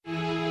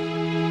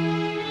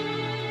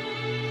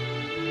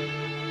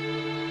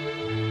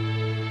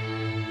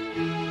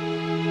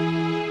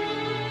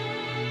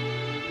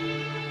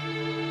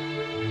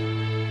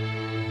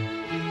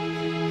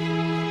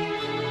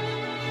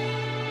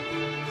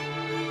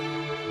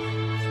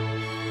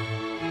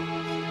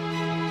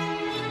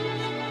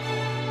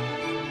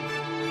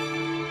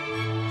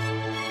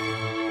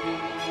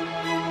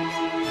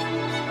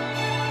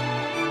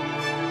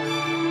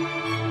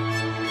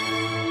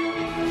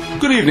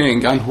Good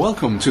evening and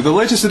welcome to the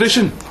latest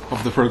edition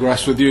of the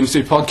Progress with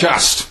Unity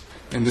podcast.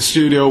 In the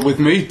studio with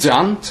me,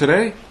 Dan,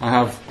 today I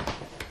have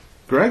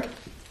Greg.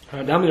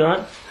 Hi Dan, you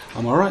alright?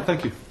 I'm alright,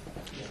 thank you.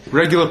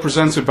 Regular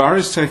presenter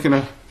Barry's taking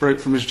a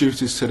break from his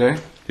duties today.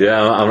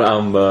 Yeah,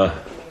 I'm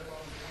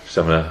just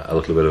having a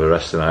little bit of a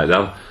rest tonight,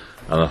 Dan,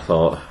 and I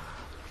thought,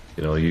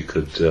 you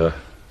could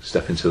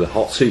step into the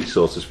hot seat,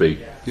 so to speak.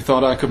 You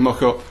thought I could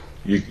muck up?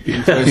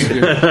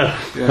 Yeah.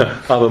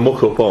 Either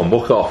muck up or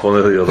muck off, one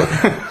or the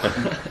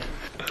other.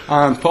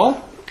 And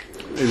Paul.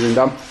 Evening,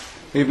 Dan.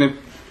 Evening.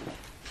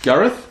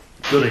 Gareth.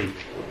 Good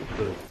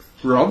evening.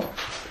 Rob.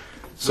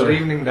 Good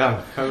evening,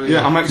 Dan. How are you?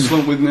 Yeah, I'm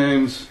excellent with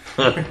names.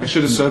 I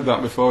should have said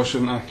that before,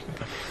 shouldn't I?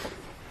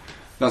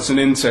 That's an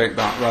intake,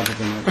 that, rather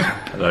than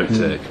an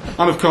outtake.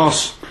 And of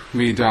course,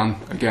 me, Dan,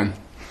 again.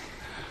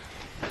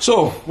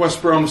 So,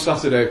 West Brom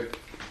Saturday.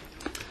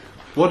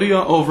 What are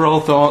your overall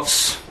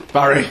thoughts,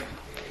 Barry?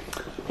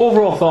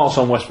 Overall thoughts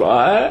on West Brom?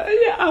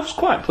 I was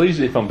quite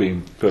pleased, if I'm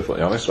being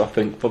perfectly honest. I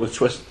think for the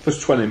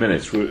first 20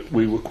 minutes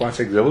we were quite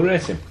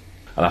exhilarating.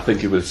 And I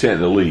think if we'd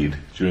taken the lead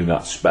during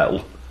that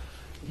spell,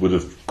 would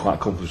have quite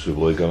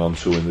comfortably gone on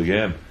to win the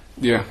game.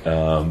 Yeah.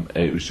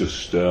 It was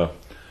just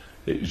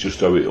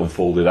how it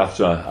unfolded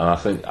after.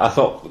 And I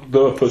thought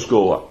the first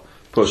goal,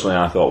 personally,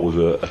 I thought was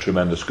a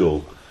tremendous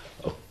goal,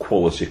 a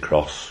quality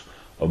cross,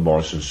 and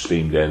Morrison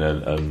steamed in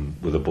and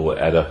with a bullet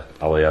header,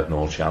 Ali had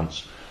no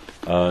chance,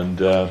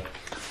 and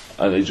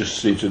it just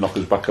seemed to knock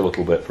us back a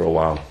little bit for a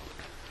while.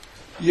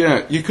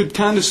 Yeah, you could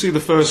kind of see the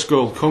first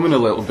goal coming a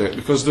little bit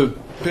because there'd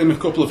been a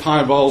couple of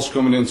high balls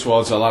coming in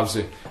towards El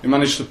Abzi. He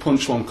managed to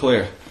punch one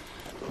clear.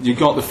 You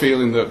got the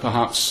feeling that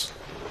perhaps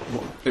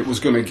it was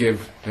going to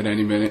give at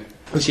any minute.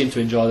 We seemed to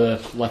enjoy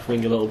the left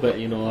wing a little bit,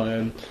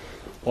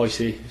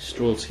 Boise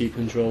struggled to keep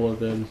control of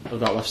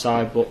that left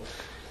side, but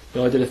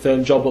I did a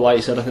firm job. But like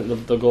you said, I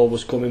think the goal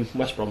was coming.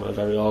 West Brom are a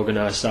very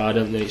organised side,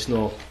 aren't they? It's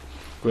no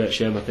great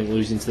shame, I think,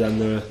 losing to them.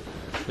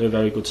 They're a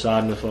very good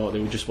side, and I thought they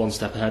were just one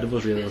step ahead of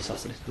us really on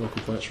Saturday. No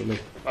complaints from me.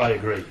 I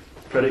agree.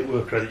 Credit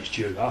where credit's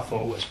due. I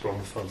thought West Brom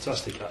were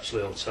fantastic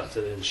actually on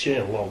Saturday, and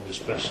Shane Long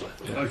especially.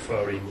 Yeah. How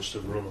far he must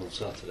have run on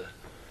Saturday.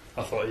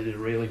 I thought he did a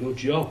really good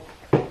job.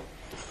 I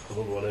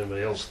don't know what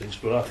anybody else thinks,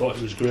 but I thought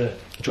it was great.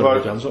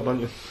 Right. Hands up,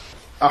 haven't you?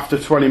 After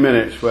 20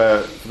 minutes,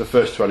 for the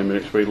first 20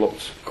 minutes we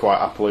looked quite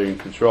happily in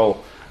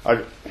control,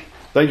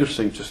 they just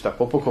seemed to step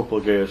up a couple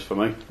of gears for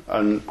me,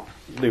 and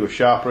they were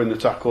sharper in the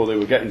tackle, they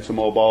were getting to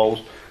more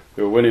balls,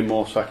 they were winning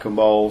more second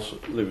balls,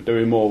 they were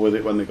doing more with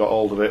it when they got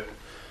hold of it,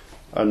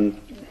 and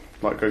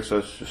like Greg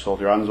says, just hold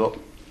your hands up.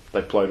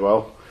 They played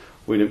well.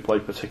 We didn't play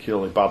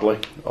particularly badly,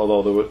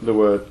 although there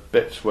were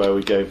bits where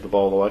we gave the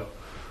ball away.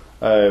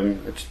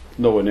 It's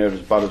nowhere near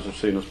as bad as I've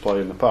seen us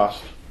play in the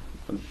past,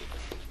 and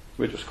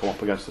we just come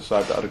up against the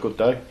side that had a good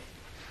day.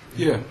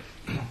 Yeah.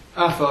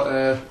 I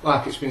thought,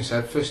 like it's been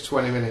said, first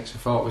 20 minutes I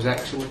thought was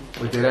excellent.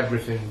 We did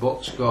everything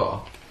but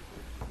score.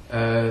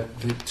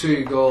 The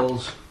two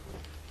goals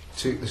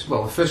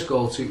the first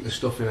goal took the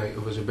stuffing out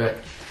of us a bit,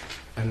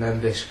 and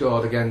then they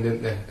scored again,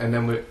 didn't they? And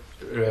then we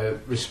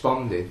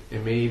responded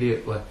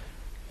immediately,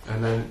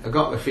 and then I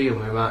got the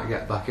feeling we might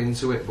get back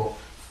into it. But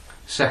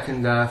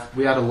second half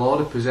we had a lot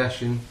of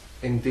possession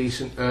in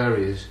decent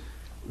areas.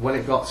 When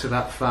it got to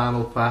that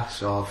final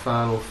pass or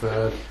final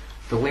third,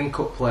 the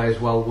link-up play as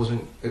well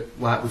wasn't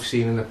like we've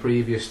seen in the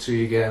previous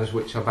two games,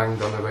 which I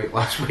banged on about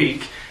last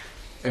week.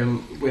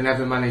 We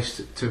never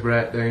managed to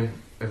break down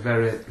a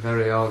very,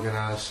 very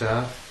organised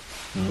side.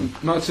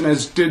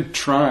 Martinez did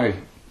try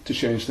to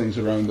change things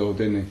around though,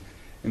 didn't he?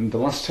 In the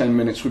last 10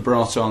 minutes we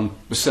brought on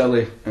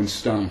Baselli and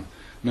Stan.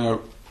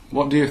 Now,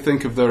 what do you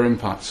think of their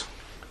impact?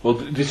 Well,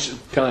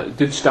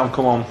 did Stan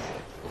come on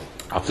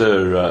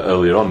after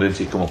earlier on, didn't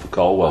he come off for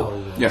Caldwell?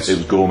 Yes. It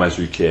was Gomez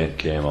who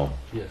came on.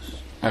 Yes.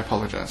 I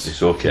apologise.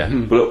 It's okay.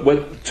 But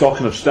when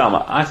talking of Stan,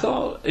 I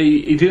thought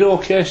he did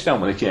okay, Stan,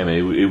 when he came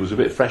in. He was a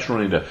bit fresh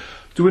running there.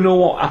 Do we know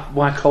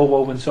why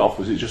Caldwell went off?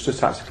 Was it just a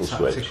tactical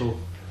switch?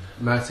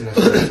 Martinez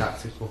was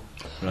tactical.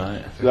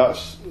 Right.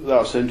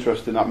 That's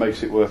interesting. That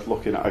makes it worth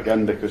looking at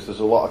again, because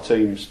there's a lot of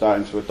teams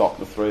starting to adopt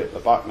the three at the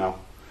back now,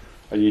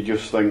 and you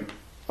just think,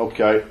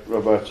 okay,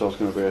 Roberto's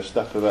going to be a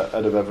step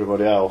ahead of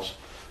everybody else,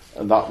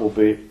 and that will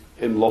be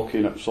him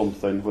looking at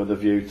something with a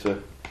view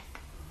to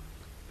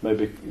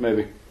maybe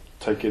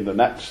taking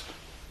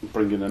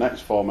bringing the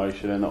next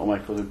formation in that will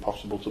make us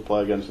impossible to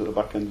play against at the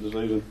back end of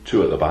the season.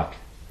 Two at the back.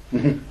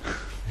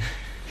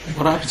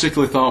 What I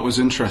particularly thought was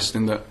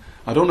interesting, that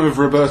I don't know if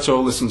Roberto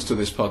listens to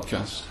this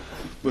podcast,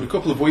 but a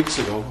couple of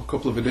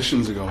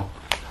editions ago,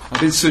 I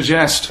did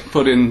suggest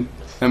putting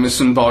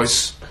Emerson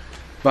Boyce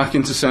back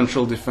into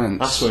central defence.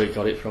 That's where he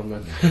got it from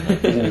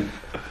then.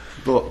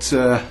 But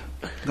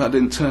that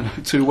didn't turn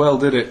out too well,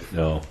 did it?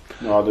 No,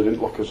 they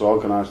didn't look as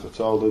organised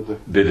at all, did they?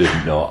 They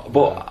didn't, no.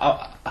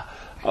 But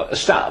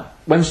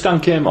when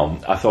Stan came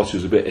on, I thought he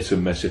was a bit hit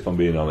and miss, if I'm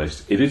being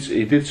honest. He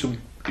did some,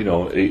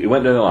 he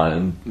went down the line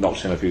and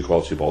knocked in a few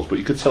quality balls, but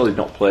you could tell he'd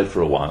not played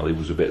for a while. He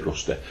was a bit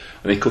rusty,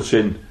 and he cut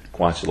in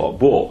quite a lot.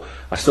 But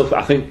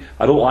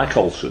I don't like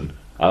Olsen.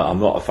 I'm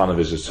not a fan of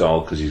his at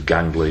all because he's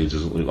gangly, he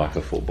doesn't look like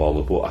a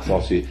footballer, but I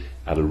thought he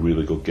had a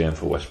really good game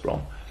for West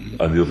Brom.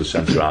 And the other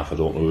centre half, I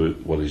don't know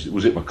what is.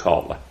 Was it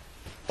McCartney?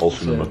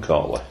 Olsen and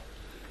McCartney.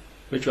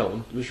 Was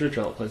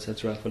Ridgewell playing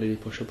centre half, or did he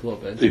push up a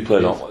little bit? He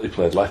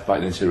played left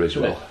back into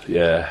Ridgewell.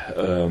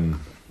 Yeah,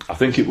 I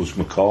think it was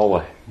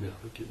Macaulay. Yeah,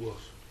 I think it was.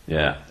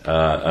 Yeah,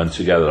 and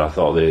together I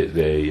thought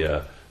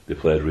they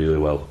played really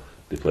well.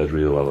 They played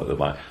really well at the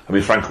back. I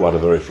mean, Franco had a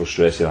very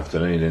frustrating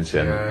afternoon, didn't he?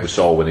 And we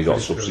saw when he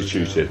got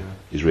substituted,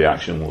 his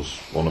reaction was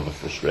one of a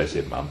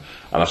frustrated man.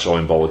 And I saw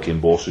him bollocking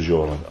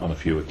Borsajor on a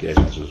few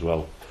occasions as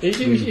well.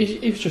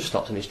 He was just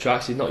stopped in his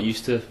tracks. He's not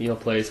used to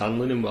players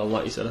handling him well.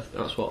 Like you said,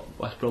 that's what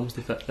West Brom's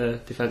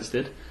defence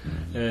did.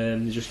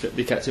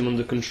 They kept him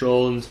under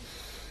control, and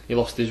he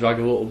lost his rag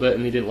a little bit,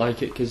 and he didn't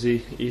like it because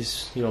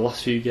he's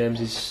last few games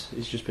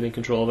he's just been in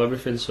control of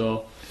everything.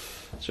 So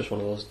it's just one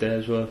of those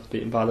days where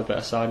beaten by the better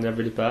side in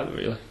every department,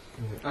 really.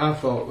 I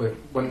thought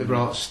when they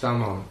brought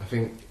Stam on, I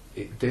think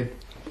it did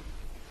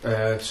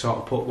sort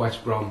of put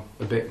West Brom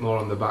a bit more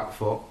on the back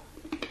foot.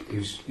 He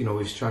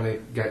was trying to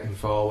get him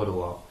forward a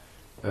lot.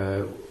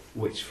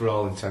 Which for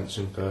all intents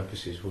and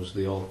purposes was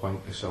the whole point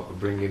of sort of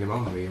bringing him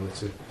on, really,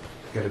 to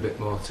get a bit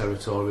more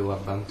territorial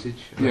advantage.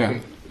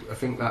 And I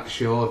think that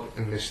showed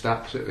in the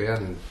stats at the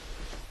end,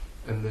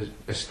 and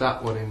the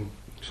stat went in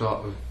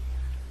sort of,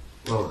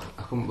 well,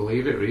 I couldn't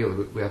believe it really,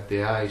 but we had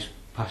the highest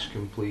pass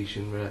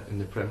completion rate in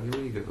the Premier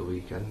League at the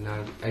weekend,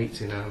 now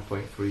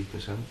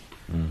 89.3%.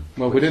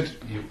 Well, we did.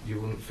 You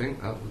wouldn't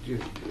think that, would you?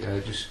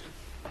 Just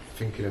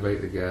thinking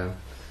about the game.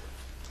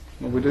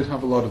 Well, we did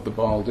have a lot of the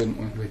ball, didn't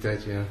we? We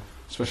did, yeah.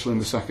 Especially in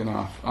the second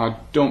half. I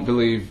don't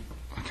believe,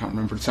 I can't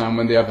remember a time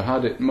when they ever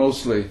had it.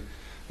 Mostly,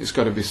 it's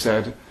got to be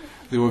said,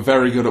 they were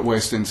very good at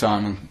wasting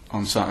time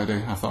on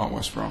Saturday, I thought,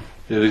 West Brom.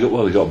 Yeah, they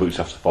got boots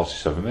after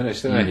 47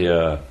 minutes, didn't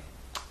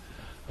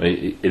they?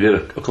 He did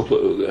a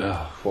couple of,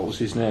 what was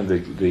his name?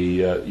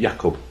 The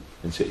Jakob,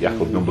 isn't it?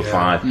 Jakob, number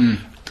 5.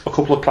 A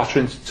couple of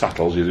clattering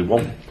tackles. He did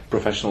one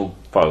professional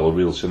foul, a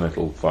real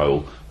cynical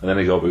foul, and then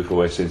he got boot for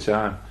wasting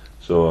time.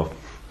 So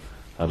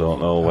I don't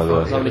know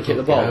whether Somebody kicked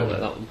the ball like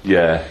that one.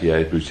 Yeah,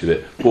 he booted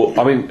it. But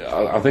I mean,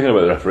 I'm thinking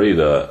about the referee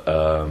there.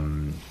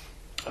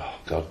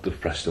 The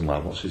Preston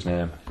lad, what's his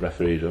name?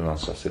 Referee on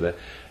Saturday.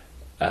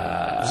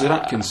 Was it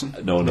Atkinson?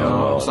 No.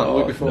 Was that the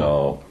week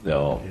before?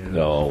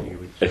 No.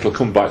 It'll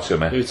come back to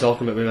me. We were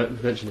talking about,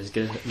 we mentioned his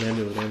name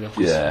the other day in the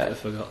office. Yeah. I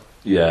forgot.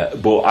 Yeah,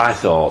 but I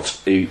thought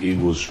he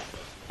was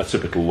a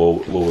typical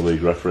lower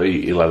league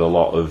referee. He let a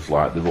lot of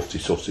like the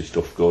roughy-tufty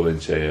stuff go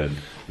into, and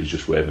he's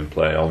just waving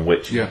play on,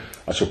 which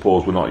I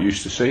suppose we're not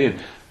used to seeing.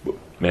 But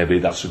maybe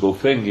that's a good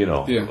thing,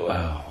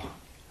 Yeah.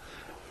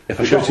 If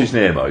I shout his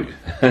name out,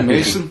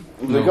 Mason.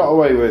 They got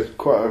away with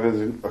quite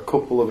a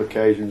couple of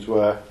occasions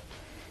where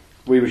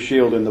we were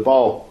shielding the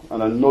ball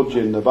and a nudge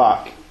in the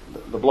back.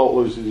 The bloke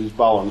loses his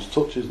balance,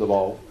 touches the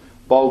ball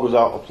goes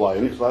out of play,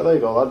 and it's like, there you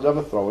go, lads, have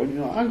a throw in.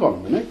 You're like, hang on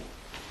a minute,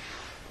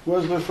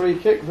 where's the free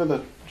kick for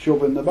the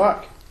shove in the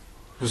back?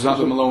 Was that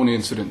the Maloney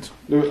incident?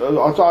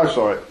 I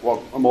saw it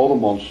more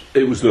than once.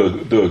 it was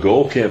the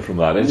goal came from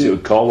that, didn't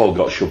it? Caldwell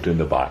got shoved in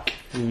the back,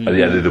 and he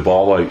headed the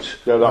ball out,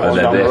 Yeah, that and was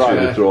then down they the threw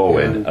right. the throw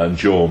in, and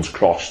Jones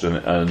crossed,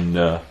 and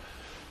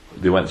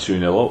they went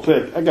 2-0 up. So,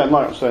 again,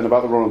 like I was saying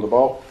about the run of the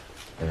ball,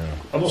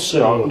 I must say,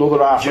 another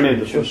half an during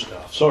the inch. first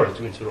half, sorry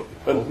to interrupt you,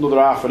 Paul. Another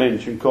half an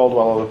inch, and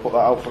Caldwell would have put that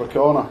out for a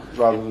corner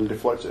rather than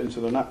deflect it into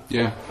the net.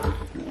 Yeah.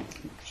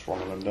 Just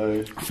one of them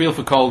days. I feel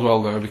for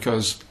Caldwell though,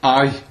 because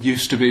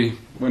we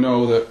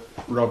know that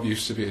Rob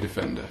used to be a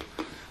defender.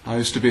 I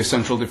used to be a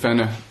central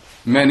defender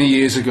many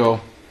years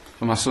ago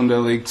for my Sunday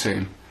League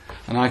team,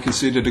 and I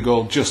conceded a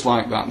goal just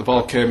like that. The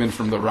ball came in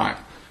from the right,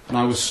 and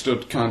I was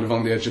stood kind of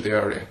on the edge of the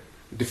area.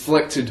 It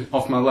deflected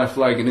off my left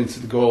leg and into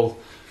the goal.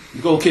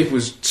 The goalkeeper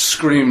was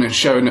screaming and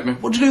shouting at me,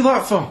 "What'd you do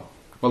that for?"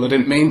 Well, I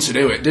didn't mean to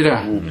do it, did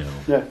I?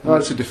 Yeah,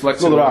 That's a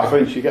deflected another away. half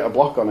inch, you get a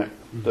block on it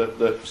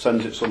that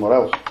sends it somewhere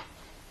else.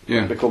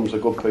 Yeah. It becomes a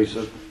good piece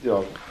of,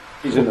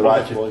 he's in the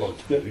right Positive place. point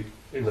of view.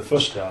 In the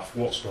first half,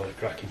 Watts not a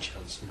cracking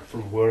chance, and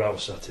from where I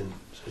was sat in,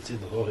 I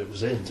thought it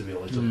was in, to be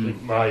honest. I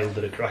think Miles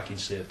did a cracking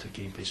save to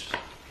keep his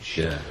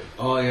shit. Yeah.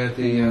 Oh yeah,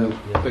 the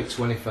big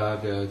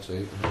 25 yards.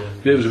 Yeah,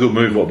 it was a good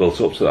move what built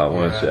up to that,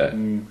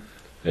 wasn't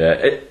it?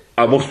 Yeah.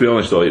 I must be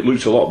honest though, it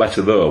looked a lot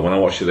better though when I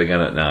watched it again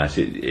at night.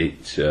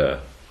 It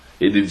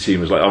didn't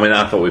seem as like, I mean,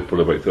 I thought we'd put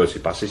about 30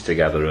 passes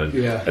together and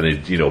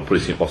he'd put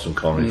it in bottom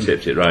corner and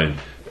tipped it round.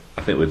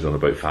 I think we'd done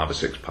about 5 or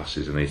 6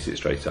 passes and hit it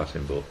straight at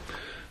him, but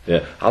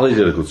yeah, Ali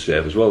did a good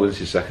save as well, didn't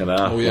he, second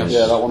half? Oh, yes.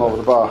 Yeah, that one over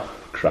the bar.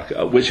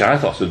 Which I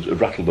thought had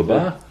rattled the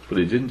bar, but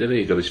he didn't, did he?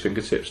 He got his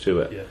fingertips to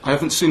it. Yeah. I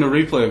haven't seen a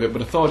replay of it,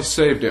 but I thought he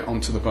saved it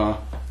onto the bar.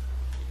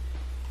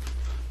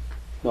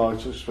 No,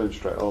 it's just went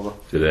straight over.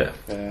 Did it?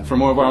 Yeah. From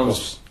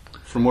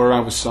where I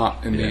was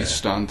sat in the east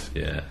stand,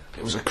 Yeah.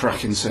 it was a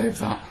cracking save,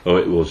 that. Oh,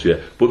 it was, yeah.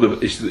 But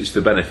it's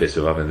the benefit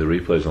of having the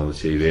replays on the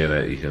TV,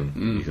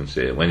 and you can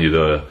see it. When you're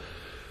there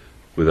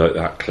without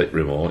that click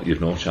remote,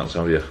 you've no chance,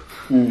 have you?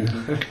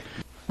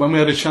 When we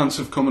had a chance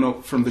of coming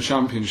up from the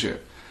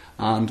Championship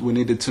and we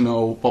needed to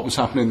know what was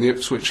happening in the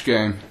Ipswich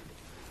game,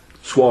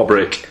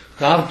 Swarbrick.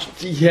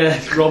 Yeah,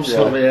 Rob's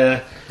got me.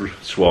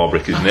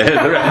 Swarbrick, isn't it?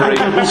 The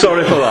referee.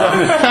 Sorry for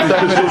that.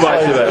 Let's go back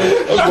to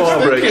that.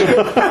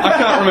 Swarbrick. I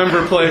can't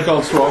remember a player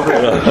called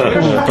Swarbrick.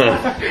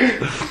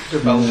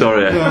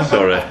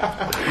 Sorry.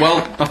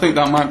 Well, I think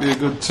that might be a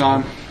good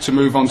time to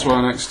move on to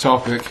our next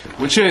topic,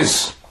 which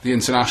is the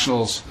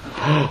internationals.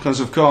 Because,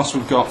 of course,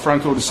 we've got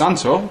Franco De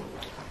Santo,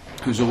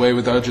 who's away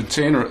with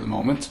Argentina at the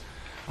moment,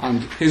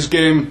 and his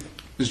game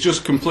is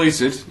just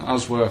completed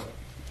as we're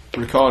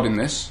recording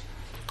this.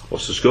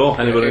 What's the score?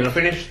 Anybody He know?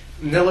 finished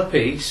nil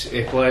apiece.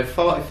 He played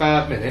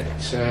 45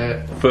 minutes.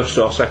 First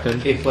or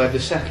second? He played the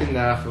second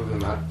half of the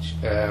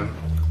match.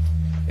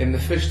 In the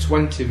first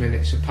 20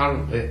 minutes,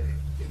 apparently,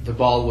 the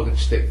ball wouldn't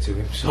stick to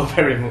him, so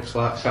very much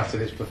like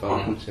Saturday's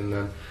performance, and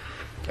then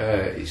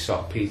it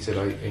sort of petered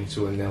out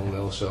into a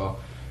 0-0. So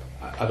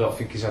I don't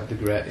think he's had the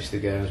greatest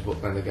of games,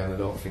 but then again, I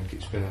don't think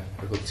it's been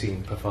a good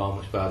team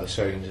performance by the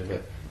sounds of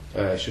it.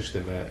 It's just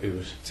a mate who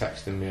was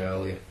texting me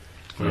earlier.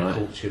 Very Right.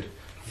 cultured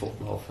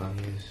football fan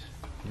he is.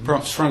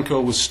 Perhaps Franco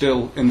was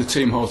still in the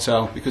team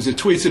hotel because he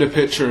tweeted a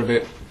picture of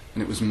it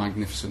and it was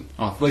magnificent.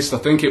 Or at least I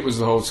think it was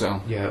the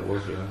hotel. Yeah, it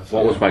was. Yeah.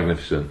 What was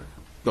magnificent?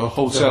 The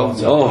hotel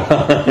Oh,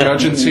 the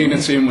Argentina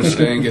team was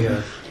staying in.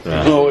 Yeah.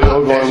 Oh,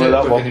 you're going with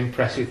that An one.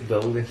 impressive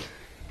building.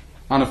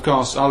 And of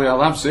course, Ali Al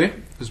Absi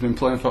has been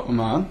playing for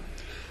Oman.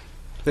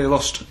 They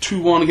lost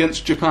 2-1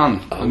 against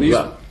Japan. And he's,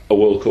 that a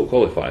World Cup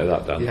qualifier,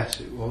 that, Dan?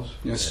 Yes, it was.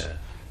 yes.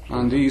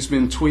 And he's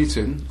been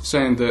tweeting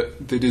saying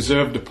that they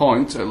deserved a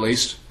point at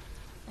least,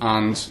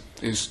 and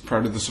is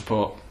proud of the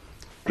support.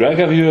 Greg,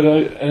 have you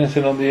heard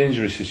anything on the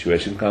injury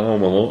situation? I know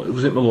Malone,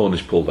 was it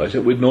Maloney's pulled out?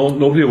 With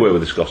nobody away with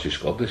the Scottish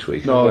squad this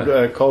week. No, have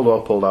they?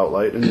 Caldwell pulled out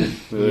late, didn't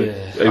he?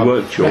 Yeah. He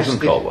weren't chosen,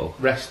 Rested. Caldwell.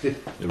 Rested.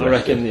 I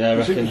reckon.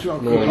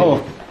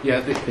 Oh, Yeah,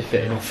 Be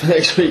fit enough for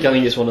next week. I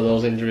think it's one of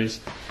those injuries,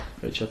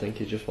 which I think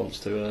he just wants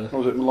to.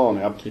 was it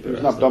Maloney? Keep It it was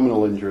an rested.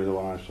 abdominal injury, the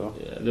one I saw.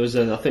 Yeah, there was.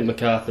 I think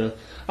MacArthur.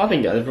 I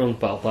think everyone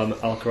apart from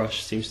Alcaraz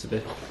seems to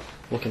be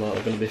looking like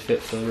they're going to be fit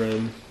for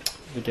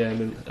the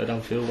game at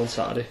Anfield on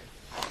Saturday.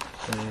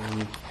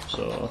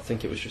 So I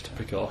think it was just a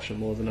precaution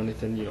more than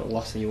anything. You know, the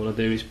last thing you want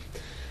to do is,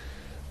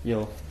 you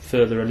know,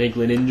 further a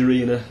niggling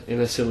injury in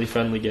a silly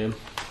friendly game.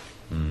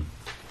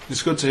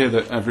 It's good to hear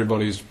that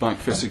everybody's back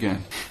fit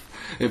again.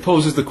 It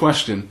poses the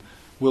question,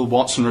 will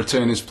Watson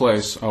retain his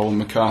place or will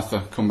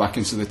MacArthur come back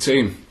into the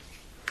team?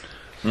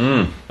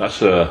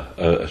 That's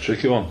a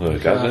tricky one, Gav,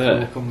 isn't Arthur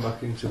will it? come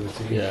back into the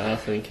team. Yeah, I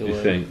think he'll.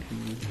 You think?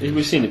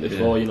 We've seen it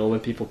before. You know, when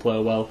people play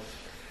well,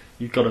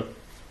 you've got to.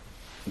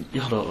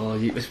 I don't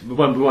know.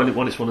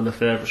 When it's one of the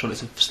favourites, when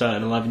it's a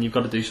starting 11, you've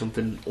got to do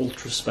something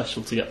ultra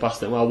special to get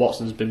past it. Well,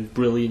 Watson's been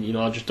brilliant. You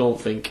know, I just don't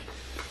think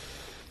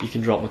you can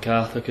drop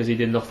MacArthur because he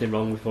did nothing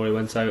wrong before he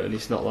went out, and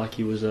it's not like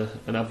he was an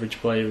average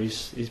player.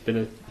 He's been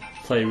a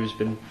player who's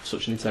been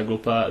such an integral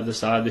part of the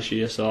side this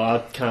year. So I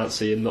can't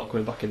see him not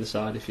coming back in the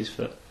side if he's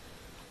fit.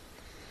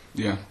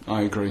 Yeah,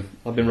 I agree.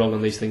 I've been wrong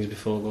on these things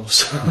before, though.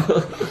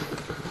 So.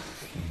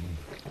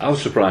 I was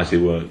surprised he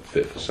weren't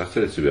fit for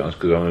Saturday, to be honest,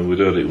 because I mean, we'd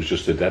heard it was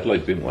just a dead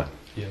leg, didn't we?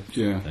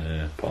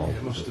 Yeah. Paul.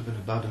 It must have been a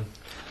bad one.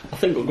 I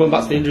think going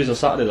back to the injuries on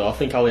Saturday though, I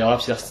think Ali Al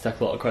Absi has to take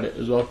a lot of credit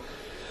as well.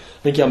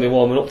 I think he had me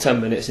warming up 10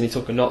 minutes and he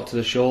took a knock to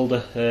the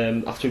shoulder.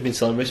 After he'd been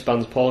selling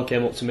wristbands, Paul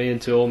came up to me and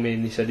told me,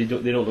 and he said they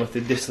don't know if they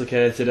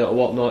dislocated it or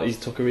whatnot. He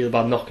took a real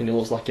bad knock and it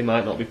looks like he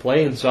might not be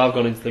playing. So I've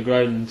gone into the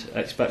ground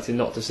expecting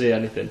not to see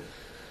anything.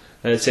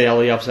 See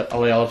Ali Al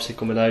Absi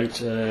coming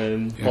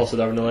out. Paul said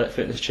having a late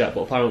fitness check,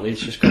 but apparently he's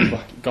just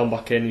gone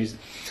back in.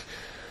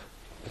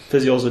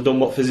 Physios have done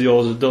what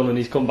physios have done, and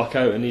he's come back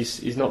out and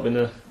he's not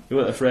been he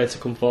weren't afraid to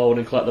come forward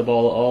and collect the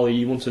ball at all.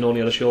 He once and only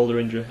had a shoulder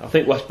injury. I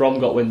think West Brom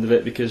got wind of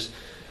it because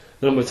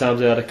the number of times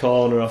they had a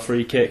corner or a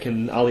free kick,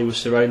 and Ali was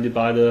surrounded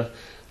by the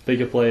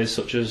bigger players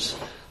such as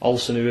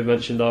Olsen, who we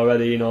mentioned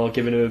already. You know,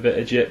 giving him a bit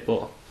of jip,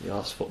 but you know,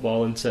 that's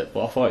football, isn't it?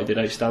 But I thought he did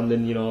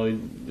outstanding. You know,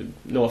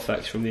 no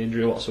effects from the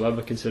injury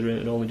whatsoever, considering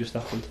it only just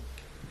happened.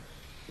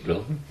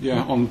 Brilliant.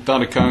 Yeah, on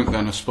that account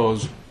then I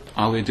suppose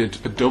Ali did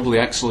a doubly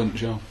excellent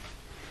job.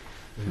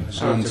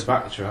 Sorry And- to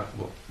backtrack,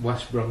 but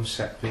West Brom's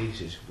set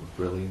pieces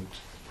were brilliant.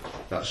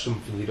 That's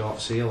something you don't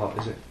see a lot,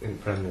 is it, in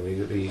Premier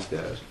League these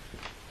days?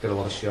 Get a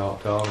lot of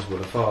short corners, but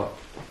I thought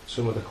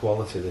some of the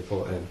quality they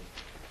put in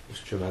was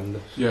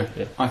tremendous. Yeah,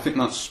 Yeah. I think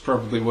that's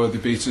probably where they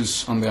beat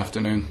us on the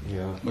afternoon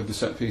Yeah. with the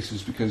set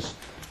pieces because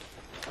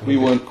we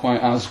weren't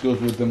quite as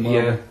good with them. were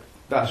Yeah, we?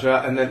 that's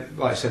right. And then,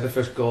 like I said, the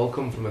first goal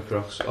come from a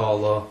cross.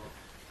 Although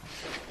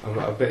I'm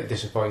a bit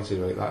disappointed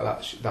with it.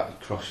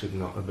 That cross should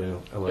not have been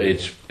allowed.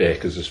 It's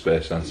acres of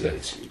space, hasn't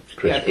it?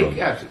 Chris yeah,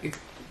 Brown. it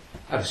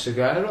had a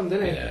cigar on,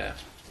 didn't it? Yeah.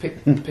 He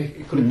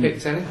could have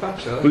picked any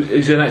pass. But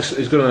he's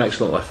got an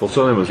excellent left foot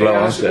on him as well,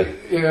 hasn't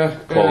he? Yeah.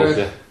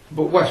 Quality.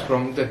 But West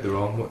Brom did the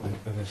wrong with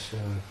this.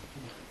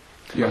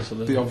 Yeah,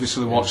 Absolutely. they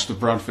obviously watched the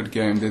Bradford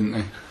game, didn't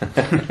they? I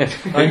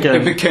think,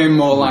 It became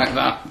more like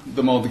that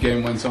the more the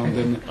game went on,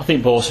 didn't it? I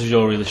think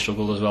Borsajo really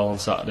struggled as well on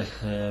Saturday.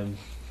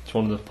 It's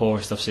one of the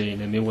poorest I've seen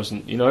him. He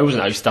wasn't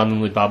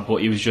outstandingly bad,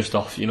 but he was just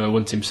off. He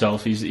wasn't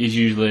himself. He's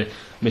usually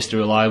Mr.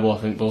 Reliable. I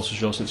think both for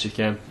sure since he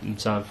came in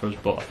time for us.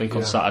 But I think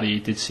on Saturday he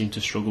did seem to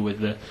struggle with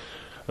the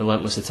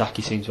relentless attack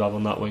he seemed to have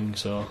on that wing.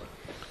 So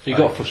he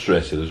got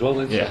frustrated as well,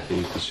 didn't he? Yeah.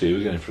 You could see he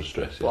was getting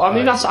frustrated. But I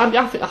mean, I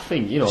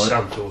think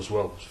DeSanto as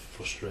well was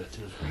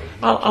frustrating.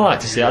 I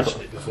like to see.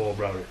 Before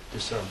Barry,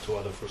 DeSanto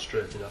had a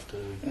frustrating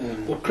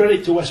afternoon. But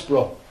credit to West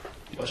Brom.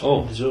 West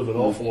Brom deserve an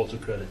awful lot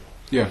of credit.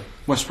 Yeah,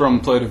 West Brom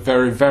played a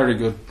very, very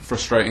good,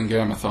 frustrating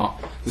game, I thought.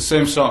 The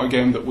same sort of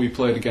game that we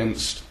played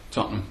against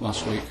Tottenham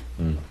last week.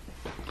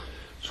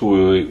 So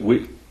we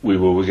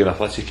were Wigan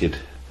Athletic kid.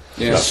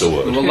 Yes, That's the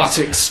word. we were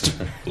latixed.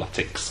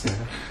 Latix.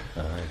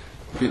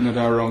 Beating at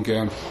our own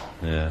game.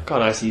 Yeah.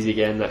 Got a nice easy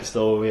game next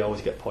door. We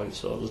always get points,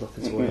 so there's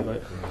nothing to worry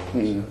about.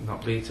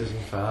 Not beat us in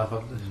 5,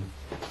 have they?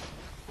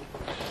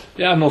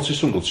 Yeah, I've noticed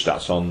some good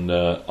stats on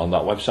that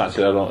website.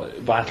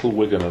 Vital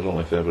Wigan. I don't know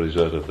if anybody's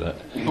heard of that.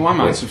 Oh, I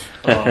might have.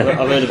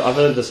 I've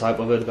heard of the site,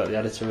 but I've heard about the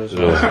editor as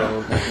well.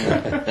 So.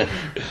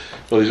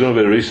 Well, he's done a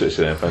bit of research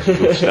there and found some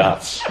good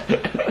stats.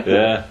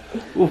 Yeah,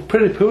 we're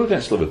pretty poor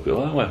against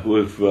Liverpool, aren't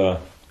we? We've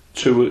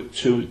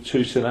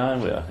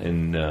 2-9 we are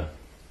in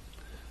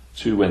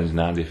 2 wins,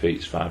 9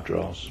 defeats, 5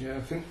 draws. Yeah,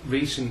 I think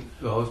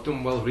I've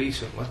done well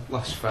recently.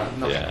 Last 5,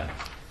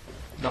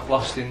 not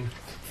lost in 5.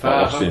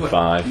 Not lost in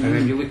 5. And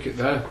then you look at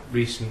their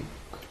recent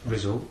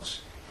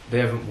results, they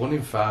haven't won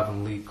in 5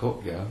 on League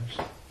Cup games.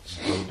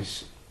 So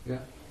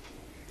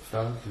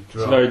 5 It's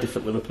a very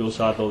different Liverpool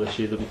side though this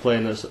year. They'll be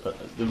playing as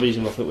the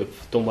reason I think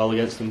we've done well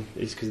against them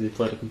is because they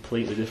played a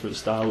completely different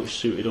style which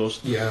suited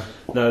us. Yeah.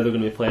 Now they're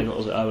going to be playing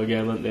us at our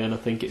game, aren't they? And I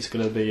think it's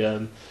going to be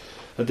a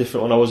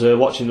different one. I was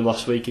watching them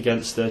last week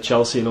against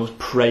Chelsea, and I was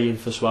praying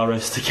for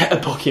Suarez to get a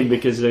booking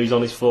because he's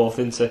on his 4th,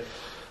 isn't he?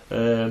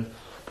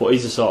 But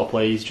he's the sort of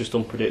player, he's just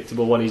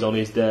unpredictable when he's on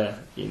his day.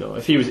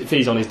 If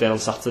he's on his day on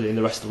Saturday and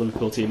the rest of the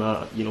Liverpool team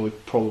aren't, we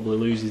probably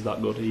lose. He's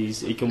that good.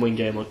 He can win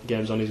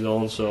games on his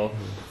own. So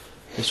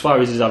if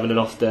Suarez is having an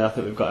off day, I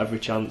think we've got every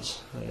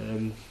chance.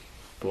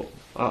 But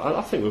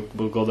I think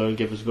we'll go there and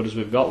give as good as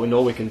we've got. We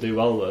know we can do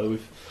well there.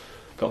 We've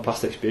got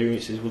past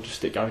experiences. We'll just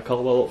stick Gary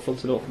Caldwell up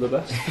front and hope for the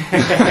best.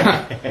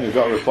 You've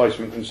got a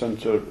replacement in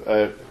centre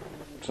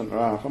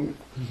half, haven't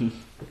you?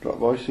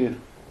 Got Boyce here.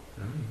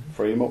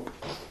 Free him up.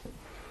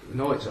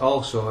 No, it's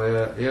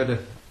also he had an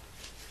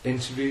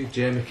interview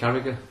Jamie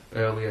Carragher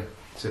earlier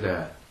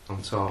today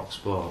on Talk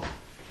Sport.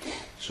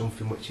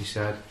 Something which he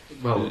said.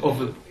 Well,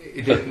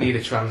 he didn't need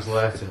a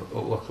translator.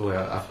 Luckily,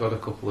 I've got a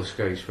couple of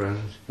Scottish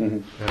friends.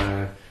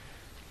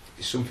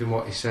 It's something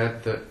what he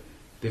said that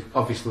they've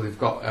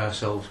got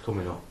ourselves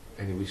coming up,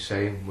 and he was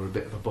saying we're a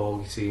bit of a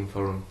bogey team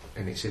for them,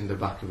 and it's in the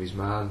back of his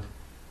mind.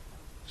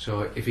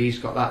 So if he's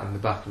got that in the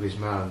back of his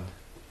mind,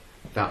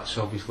 that's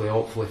obviously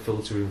hopefully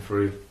filtering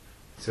through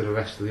to the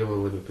rest of the other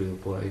Liverpool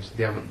players.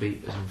 They haven't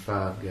beat us in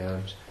 5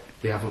 games.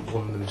 They haven't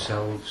won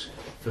themselves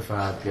for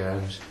 5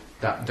 games.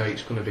 That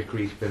date's going to be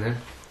creeping in,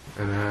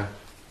 and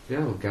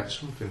we'll get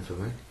something for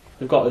me.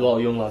 We've got a lot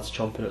of young lads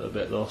chomping at the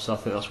bit though, so I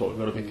think that's what we've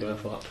got to be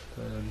careful at.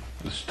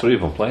 There's 3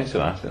 of them playing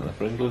tonight, isn't there,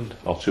 for England?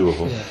 Or 2 of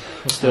them. Yeah,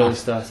 Sterling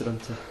started,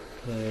 hasn't he?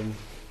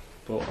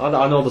 But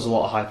I know there's a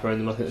lot of hype around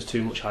them. I think there's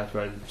too much hype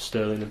around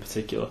Sterling in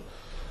particular.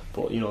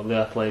 But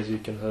they're players who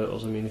can hurt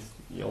us. I mean,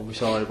 we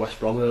saw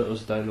West Brom hurt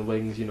us down the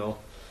wings.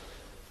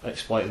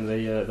 Exploiting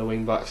the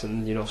wing backs,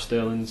 and that's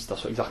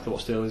exactly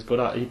what Sterling's good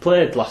at. He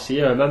played last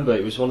year. I remember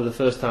it was one of the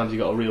first times he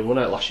got a real run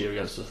out last year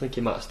against us. I think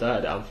he might have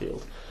started at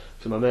Anfield.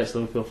 So my mate's a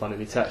Liverpool fan, and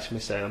he texted me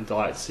saying I'm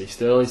delighted to see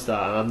Sterling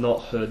start, and I've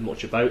not heard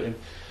much about him.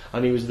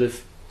 And he was the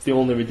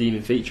only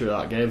redeeming feature of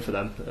that game for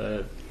them.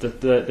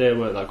 They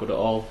weren't that good at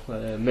all,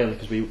 mainly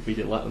because we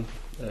didn't let them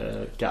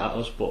get at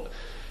us. But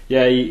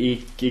yeah,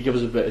 he gave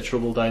us a bit of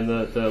trouble down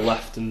the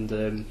left,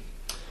 and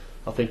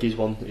I think he's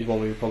one we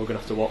were probably going to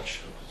have to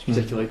watch.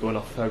 Particularly going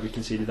off how we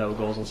conceded our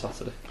goals on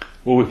Saturday.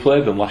 Well, we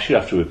played them last year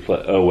after we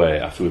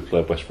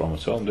played West Brom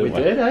at home, didn't we?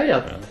 We did,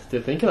 I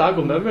did think of that.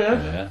 Good memory,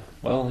 Yeah.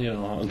 Well,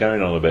 I'm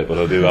carrying on a bit, but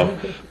I do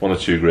have 1 or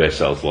 2 grey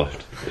cells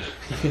left.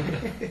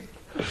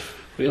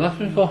 What are you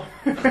laughing for?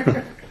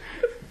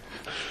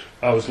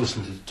 I was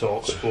listening to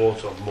Talk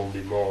Sport on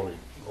Monday morning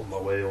on my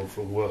way home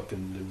from work,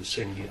 and they were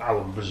singing.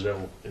 Alan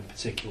Brazil, in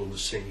particular,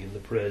 was singing the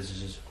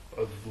praises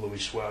of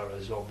Luis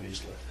Suarez,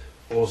 obviously.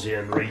 Jose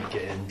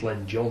Enrique and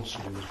Glenn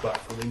Johnson, who was back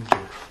from injury.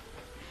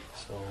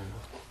 So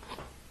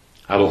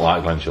I don't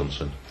like Glenn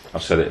Johnson.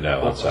 I've said it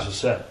now. as I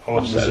said,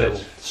 Alan Brazil,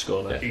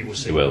 he was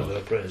singing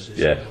their praises.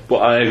 Yeah,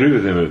 but I agree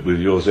with him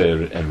with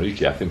Jose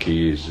Enrique. I think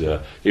he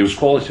was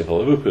quality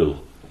for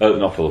Liverpool.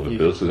 Not for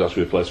Liverpool, because that's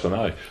where he plays for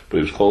now. But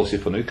he was quality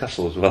for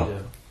Newcastle as well.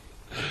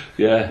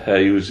 Yeah,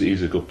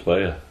 he's a good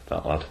player,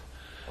 that lad.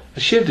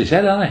 He shaved his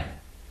head, hasn't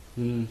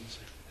he?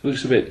 He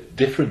looks a bit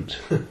different.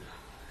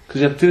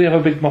 Because did he have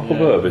a big mop of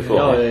hair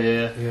before?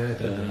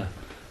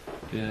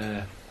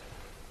 Yeah.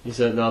 He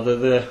said, no,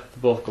 they're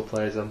both good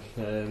players.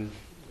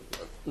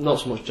 Not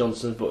so much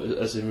Johnson, but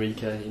as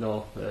Enrique,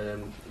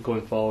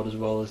 going forward as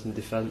well as in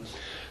defence.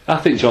 I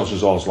think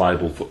Johnson's always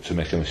liable to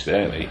make a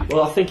mistake. Mate.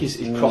 Well, I think his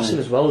crossing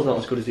as well is not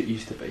as good as it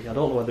used to be. I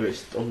don't know whether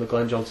it's under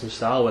Glenn Johnson's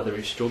style, whether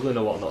he's struggling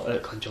or whatnot.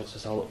 Glenn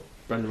Johnson's style,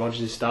 Brendan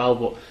Rodgers' style,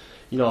 but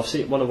you know, I've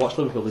seen when I watched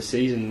Liverpool this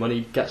season, when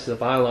he gets to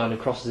the byline and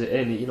crosses it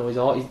in, you know,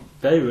 he's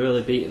very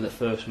rarely beating the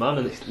first man,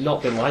 and it's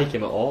not been like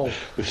him at all.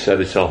 We've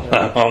said it all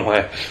now, haven't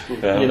we?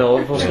 Yeah. You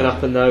know, what's going to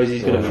happen now is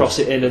he's going to cross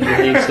it in, and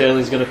Raheem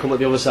Sterling's going to come at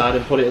the other side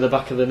and put it in the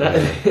back of the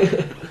net.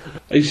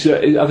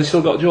 Have they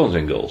still got Jones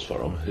in goals for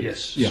him?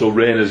 Yes. So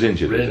Rayner's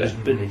injured, Rayner's is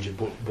he? been injured,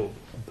 but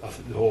I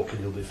think they're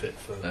hoping he'll be fit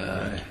for.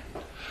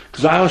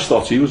 Because I always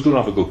thought he was going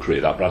to have a good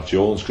career, that Brad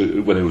Jones,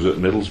 when he was at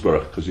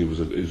Middlesbrough, because he's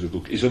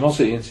an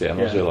Aussie, isn't he? An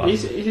Aussie lad.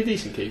 He's a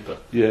decent keeper.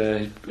 Yeah,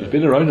 he's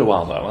been around a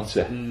while now,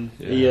 hasn't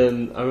he? I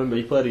remember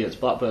he played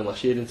against Blackburn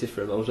last year, didn't he?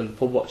 For him, I was in the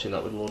pub watching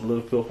that with a lot of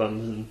Liverpool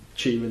fans and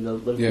cheering the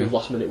Liverpool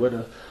last minute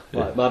winner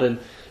like mad. And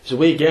it was a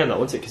weird game, that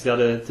wasn't it?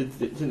 Because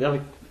they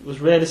had was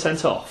Rayner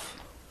sent off?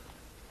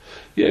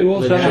 Yeah, he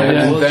was.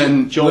 And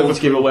then Jones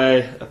gave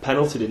away a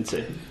penalty, didn't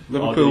he?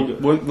 Liverpool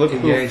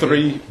 3-0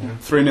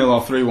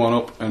 or 3-1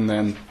 up, and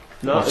then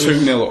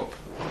 2-0 up.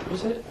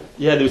 Was it?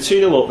 Yeah, they were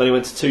 2-0 up, then he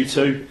went to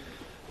 2-2.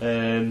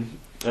 And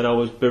I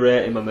was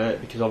berating my mate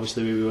because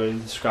obviously we were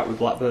in the scrap with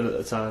Blackburn at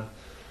the time.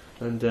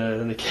 And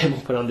then they came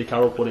up and Andy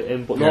Carroll put it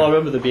in. But no, I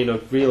remember there being a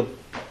real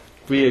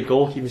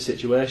goalkeeping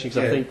situation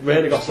because I think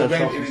Rayner got sent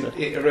off.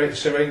 It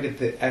surrounded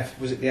the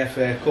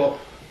FA Cup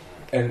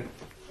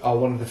or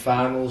one of the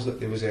finals that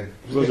they was in.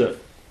 Was it?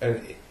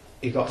 And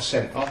he got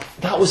sent off.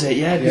 That was it,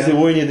 yeah, because they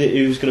warned you that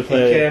he was going to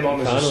play. He came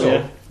on as a sub.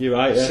 Yeah. You're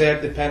right. Yeah.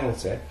 Saved the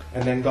penalty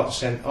and then got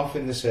sent off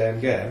in the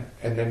same game,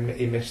 and then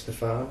he missed the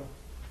final.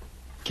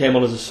 Came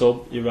on as a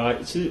sub. You're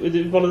right. So,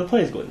 did one of the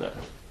players go in there?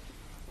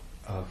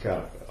 Oh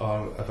God!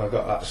 Have I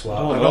got that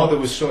slot? I know there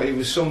was it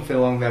was something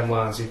along them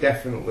lines. He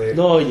definitely.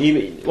 No,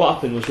 what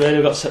happened was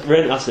Rayner got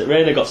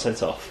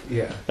sent off.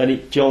 Yeah.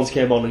 Then Jones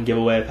came on and gave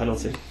away a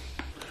penalty.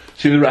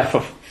 See the ref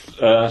of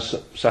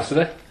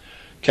Saturday?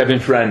 Kevin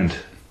Friend.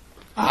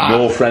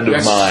 No friend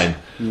of mine.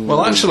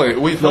 Well, actually,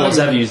 no one's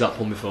ever used that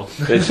pun before.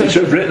 It's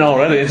written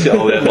already, isn't it?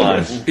 All the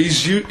headlines.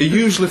 He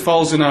usually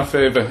falls in our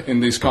favour in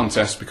these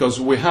contests because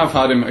we have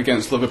had him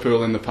against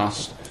Liverpool in the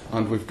past,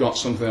 and we've got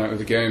something out of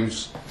the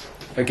games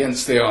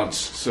against the odds.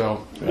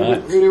 So,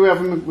 right. Who do we have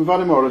him? We've had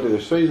him already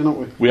this season,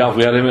 haven't we? We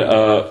had him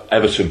at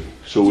Everton.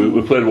 So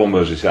we played one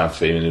Merseyside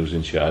team and he was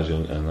in charge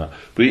and that.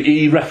 But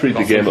he refereed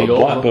the game at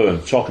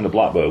Blackburn, talking to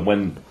Blackburn,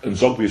 when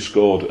Nzogby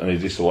scored and he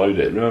disallowed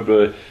it.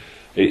 Remember,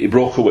 he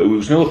broke away. It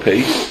was nil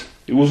apiece.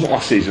 It wasn't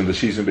last season, the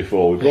season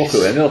before. We broke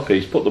away, nil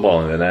apiece, put the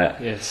ball in the net,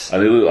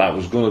 and it looked like it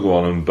was going to go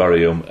on and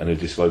bury him, and he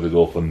disallowed the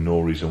goal for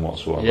no reason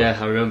whatsoever. Yeah,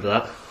 I remember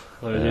that.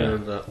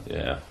 Remember that.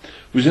 Yeah.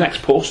 He was an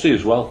ex-postie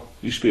as well.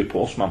 He used to be a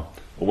postman.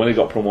 But when he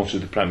got promoted to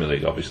the Premier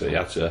League, obviously, he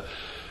had to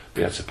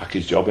pack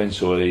his job in,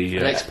 so he...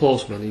 An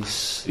ex-postman,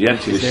 he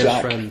emptied his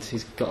sack. Friend.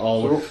 He's got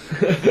all...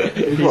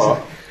 He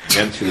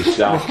emptied his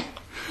sack.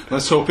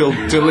 Let's hope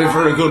he'll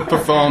deliver a good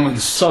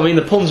performance. So, I mean,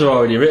 the puns are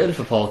already written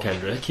for Paul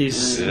Kendrick.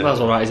 He's might as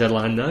well write his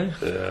headline now.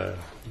 Yeah.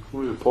 If he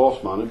was a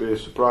postman, he'd be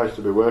surprised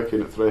to be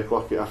working at 3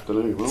 o'clock in the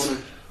afternoon, wouldn't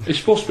he? He's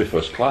supposed to be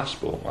first class,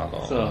 but I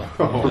don't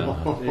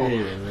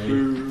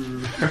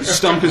know.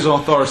 Stamp his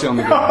authority on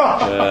the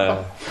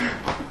ground.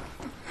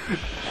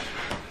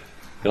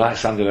 He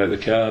likes handing out the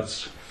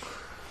cards,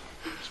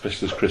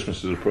 especially as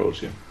Christmas is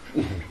approaching.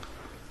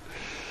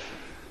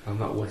 I'm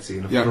not witty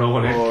enough for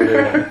all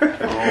it.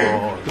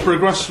 The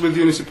Progress with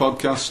Unity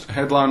podcast,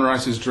 headline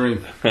writer's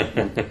dream.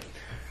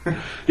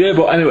 Yeah,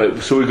 but anyway,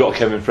 so we've got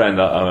Kevin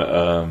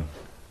Friend.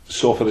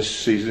 So for this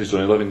season, he's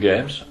done 11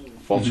 games,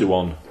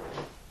 41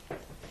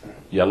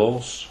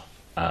 yellows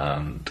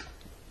and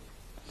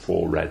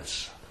 4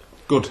 reds.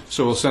 Good,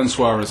 so we'll send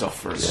Suarez off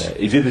for us. Yeah,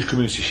 he did the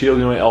Community Shield,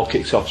 you know, it all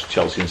kicks off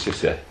Chelsea and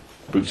City.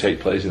 Book 8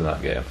 plays in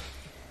that game.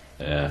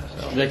 Yeah.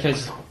 So. Are they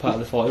part of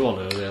the 41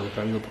 or are they on the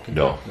Premier League?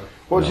 No.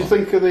 What do you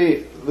think of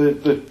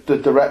the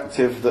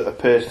directive that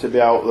appears to be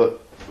out that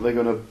they're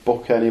going to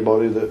book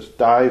anybody that's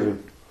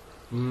diving?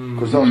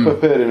 Because that was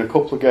prepared in a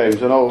couple of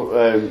games. I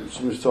know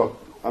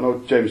I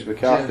know James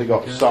McCarthy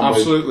got sandwiched.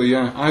 Absolutely,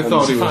 yeah. I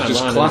thought he was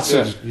just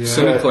clattered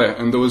cynically.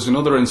 And there was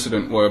another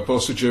incident where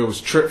Bossa Joe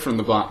was tripped from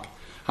the back.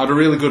 Had a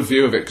really good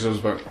view of it because I was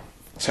about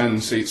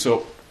 10 seats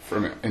up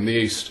from it in the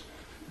east.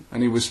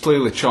 And he was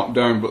clearly chopped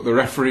down, but the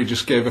referee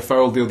just gave a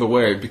foul the other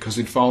way because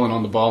he'd fallen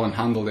on the ball and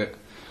handled it.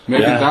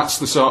 Maybe that's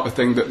the sort of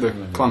thing that they're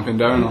clamping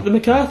down on. The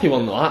McCarthy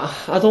one, though,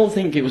 I don't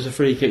think it was a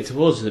free kick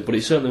to us, but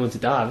he certainly went to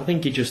dive. I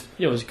think he just,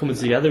 he's coming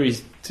together,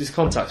 his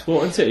contact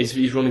sport, isn't it?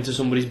 He's running to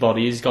somebody's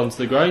body, he's gone to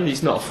the ground,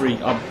 he's not a free...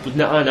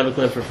 I never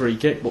played for a free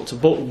kick, but to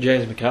book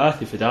James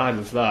McCarthy for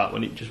diving for that,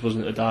 when it just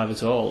wasn't a dive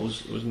at all,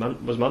 was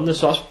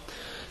madness. So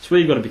it's where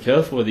you've got to be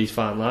careful with these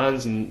fine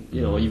lines, and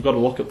you've got to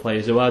look at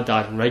players who are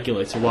diving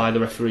regularly to why the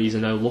referees are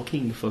now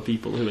looking for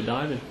people who are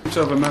diving. I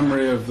have a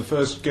memory of the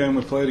first game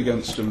we played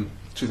against them,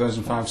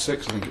 2005-06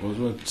 I think it was,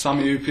 where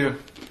Sammy Upia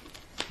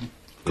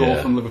goal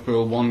from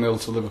Liverpool,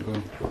 1-0 to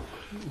Liverpool.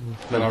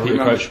 Then I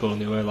remember Crouch goal on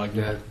the away leg.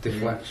 Yeah,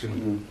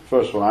 deflection.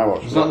 First one I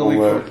watched was that the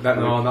league?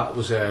 That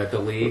was the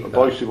league.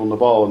 Boyce won the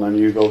ball and then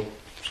you go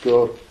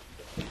scored.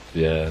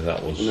 Yeah,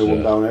 that was And they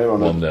won down here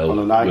on a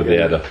 1-0 night with game.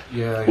 the header.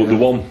 Yeah, But the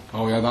one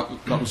Oh yeah,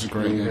 that was a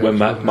great game. when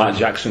Matt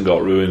Jackson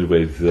got ruined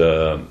with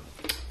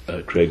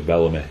Craig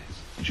Bellamy,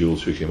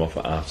 Jules took him off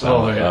at half time.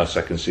 Oh, yeah. Our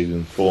second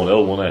season,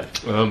 4-0, wasn't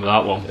it? I remember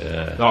that one.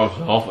 Yeah. That was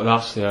awful.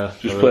 That's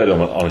Just played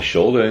on his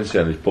shoulder, didn't he?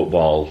 And he put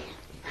ball,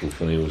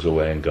 and he was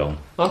away and gone.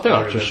 I think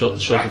I that just remember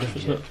showed the the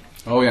difference, isn't it?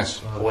 Oh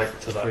yes. I went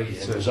to that game.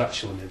 3-2. It was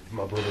actually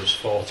my brother's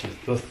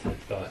 40th birthday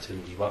party.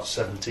 There was about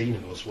 17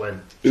 of us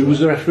went. Who was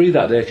the referee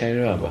that day, can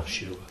you remember? Not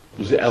sure.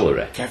 Was it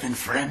Ellery? Kevin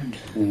Friend.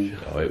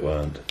 No, it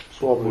weren't.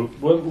 We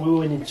were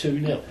winning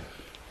 2-0.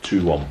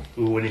 2-1,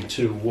 We were winning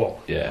 2-1.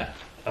 yeah.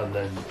 And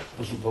then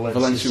was it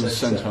Valencia was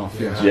sent off.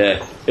 Yeah.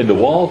 Yeah, in the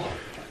wall.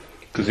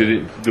 Because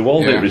the wall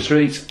Yeah. didn't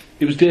retreat.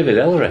 It was David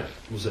Ellery.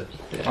 Was it?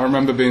 I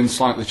remember being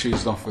slightly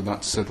cheesed off with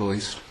that, to say the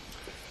least.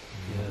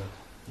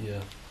 Yeah.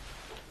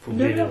 From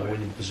being in a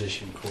winning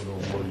position, coming on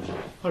losing.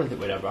 I don't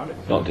think we'd ever had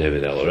it. Not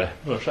David Ellery.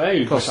 Well, I say,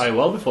 he was playing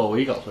well before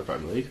we got to the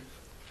Premier League.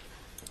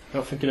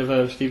 Not thinking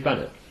of Steve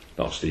Bennett.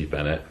 Not Steve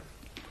Bennett.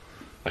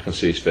 I can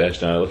see his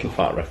face now, a little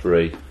fat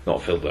referee,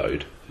 not Phil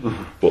Dowd,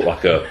 but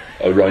like a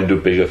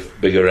rounded bigger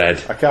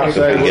head. I can't Like a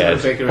say big it head.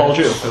 was Bigger Paul end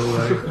Jewell. still,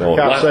 No,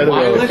 Can't like- say the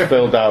word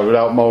Phil Dowd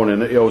without moaning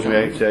that he owes me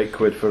 88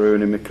 quid for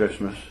ruining my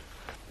Christmas.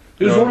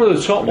 He was one of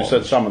the top He ones.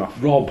 said Samanoff.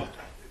 Rob.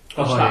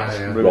 Oh, yeah,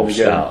 yeah. Ruined Rob the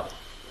game. Stiles.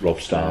 Rob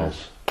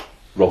Stiles.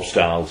 Rob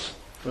Stiles.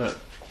 Right.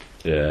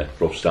 Yeah,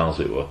 Rob Stiles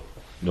it were.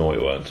 No,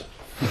 it weren't.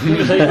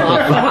 He's like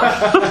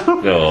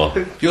that.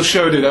 No. You'll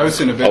show it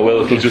out in a bit. Oh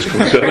well, it'll just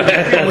come to me.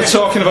 We're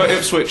talking about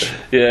Ipswich.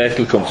 Yeah,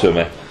 it'll come to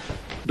me.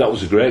 That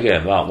was a great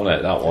game, that, wasn't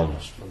it? That one. It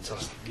was a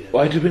fantastic game.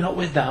 Why did we not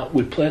win that?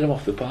 We played them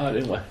off the park,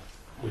 didn't we?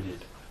 We did.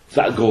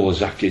 That goal of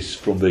Zakis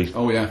from the...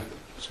 Oh yeah,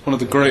 it's one of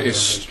the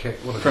greatest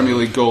One of Premier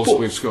League goals But-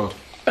 we've scored.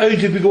 How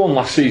did we go on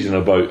last season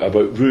about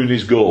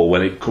Rooney's goal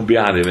when it come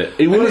behind him?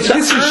 It was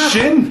It's his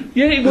shin.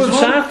 Yeah, it was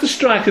half the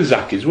striker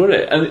Zakis, were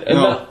it? And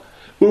No. that,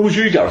 where was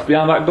you, Gareth,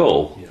 behind that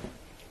goal? Yeah.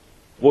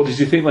 What did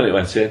you think when it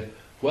went in?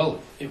 Well,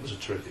 it was a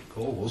terrific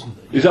goal, wasn't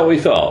it? Is that what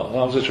you thought?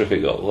 That was a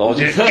terrific goal. That was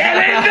it.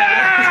 Get in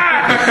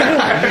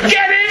there!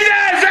 Get in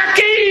there,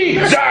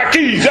 Zaki!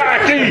 Zaki!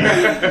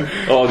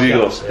 Zaki! Oh, there you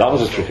go. That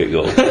was a terrific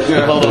goal.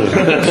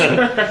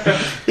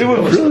 It was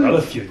I brilliant. had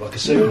a few, like I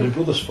say, when my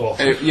brother's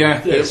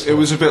 40th. It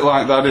was a bit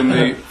like that in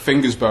the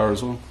Fingers Bar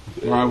as well,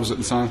 where I was at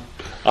the time.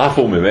 I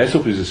phoned my mate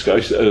up, he's a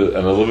Scouse and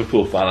a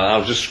Liverpool fan, and I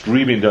was just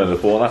screaming down the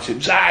phone at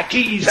him,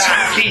 Zaki!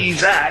 Zaki!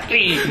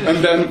 Zaki! And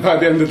then by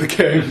the end of the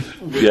game,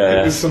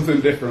 Yeah. it was something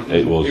different.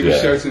 It was, He was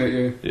yeah. shouting at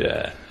you.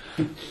 Yeah.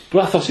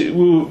 But I thought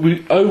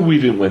how we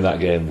didn't win that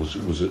game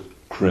was a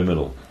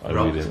criminal. How we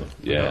Robbed. didn't.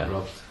 Yeah.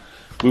 Robbed.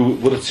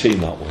 What a team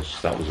that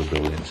was. That was a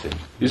brilliant team.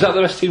 Is that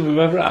the best team we've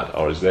ever had,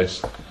 or is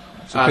this?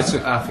 I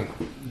think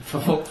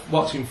for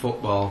watching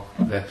football,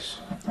 this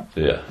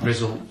Yeah.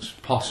 results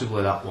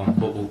possibly that one,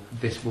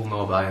 but this will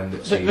know by end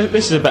of season.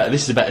 This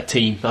is a better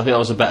team. I think that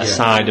was a better Yeah.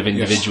 side of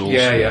individuals.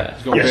 Yeah, yeah.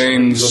 He's got Yes,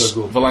 Baines, he's got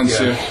a good-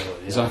 Valencia,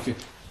 yeah. Zaki.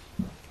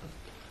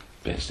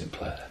 Baines didn't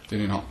play. Did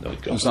he not? No, he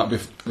got.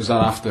 Was that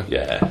after?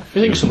 Yeah. I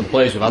think some of the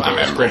players we've had at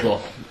this club,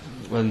 though,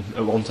 when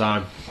at one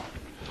time.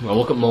 Well,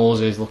 look at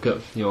Moses, look at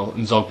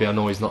Nzogby. I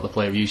know he's not the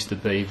player he used to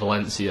be.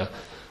 Valencia,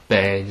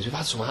 Baines. We've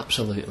had some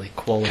absolutely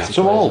quality players,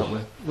 Catamol.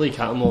 haven't we? Lee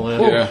Catamol,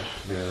 Yeah.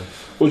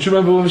 Well, do you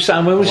remember when we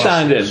signed him?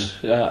 Palacios.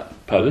 Yeah.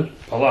 Pardon?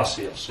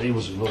 Palacios, he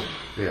was another.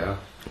 Yeah.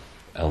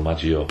 El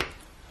Maggio.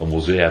 And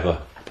was he ever?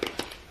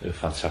 They were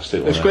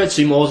fantastic. It's weren't great to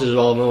see Moses as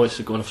well. I know it's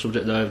going off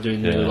subject there of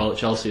doing Yeah. really well at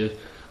Chelsea.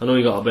 I know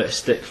he got a bit of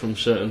stick from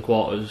certain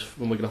quarters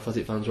from Wigan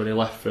Athletic fans when he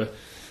left for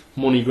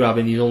money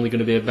grabbing. He's only going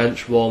to be a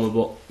bench warmer,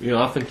 but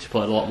I think he's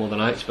played a lot more than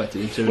I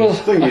expected him to. Well, the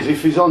thing is,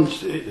 if he's on,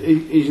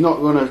 he's not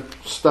going to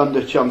stand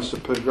a chance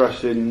of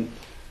progressing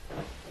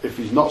if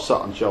he's not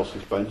sat on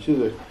Chelsea's bench,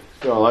 is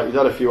he? Like he's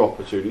had a few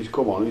opportunities.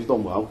 Come on, he's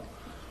done well.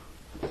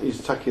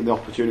 He's taking the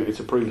opportunity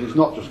to prove he's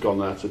not just gone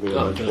there to be a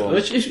bench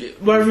warmer.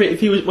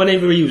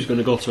 Whenever he was going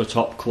to go to a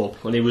top club,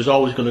 and he was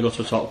always going to go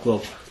to a top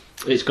club,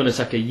 it's going to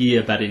take a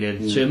year bedding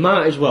in. So he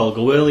might as well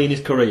go early in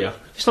his career.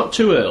 It's not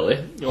too early.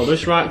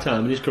 There's right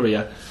time in his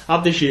career.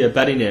 Have this year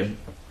bedding in.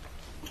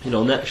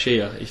 Next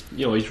year,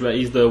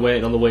 he's there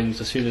waiting on the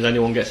wings as soon as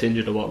anyone gets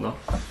injured or whatnot.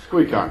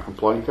 We can't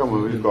complain, can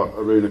we? We've got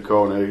Aruna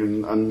Koenig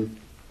and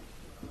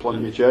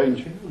plenty of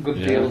change. Good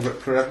Yeah. deal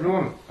for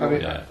everyone. I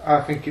mean, Yeah. I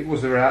think it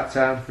was the right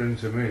time for him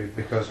to move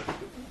because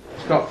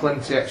he's got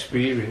plenty of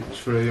experience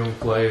for a young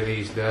player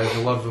these days. A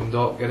lot of them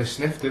don't get a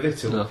sniff, do they,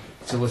 till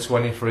they're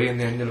 23 and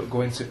they ended up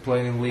going to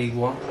playing in League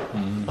One.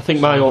 I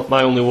think my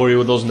only worry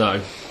with us now,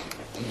 and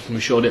we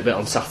showed it a bit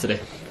on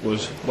Saturday,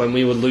 was when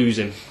we were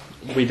losing,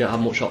 we didn't have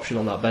much option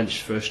on that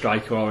bench for a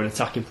striker or an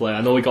attacking player.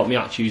 I know we got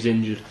Miachu's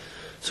injured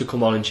to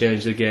come on and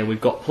change the game. We've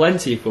got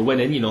plenty if we're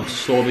winning, to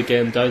slow the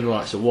game down, the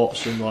likes of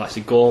Watson, the likes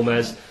of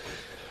Gomez,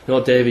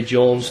 David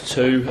Jones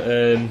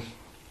too.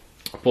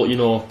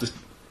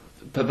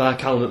 But by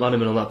Callum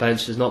McManaman on that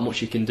bench, there's not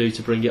much you can do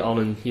to bring it on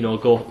and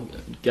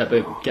get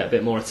a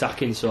bit more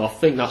attacking. So I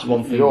think that's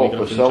one thing. You hope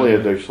Baselli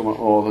will do something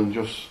more than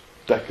just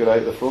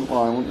decorate the front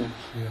line, wouldn't he?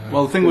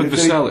 Well, the thing with Did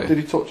Vaselli,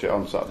 he touch it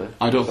on Saturday?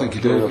 I don't think he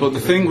did. But the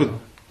thing with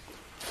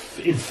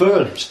In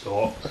fairness,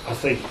 though, I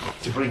think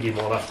to bring him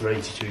on after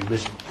 82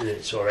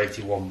 minutes or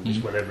 81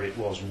 minutes, whenever it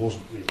was,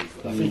 wasn't really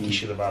good. I think he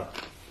should have had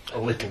a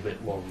little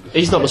bit longer.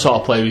 He's not the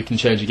sort of player who can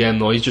change a game,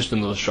 though. He's just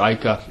another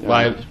striker.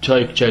 Like,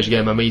 to change a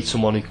game, I need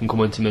someone who can come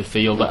into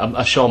midfield, like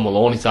a Sean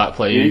Maloney type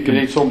player. You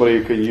need somebody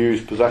who can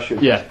use possession.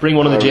 Yeah, bring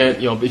one of the James.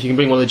 If you can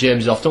bring one of the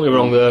Jameses off, don't get me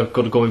wrong, they're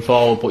good going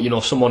forward, but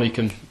someone who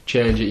can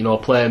change it. A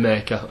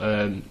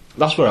playmaker.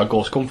 That's where our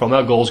goals come from.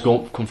 Our goals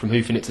come from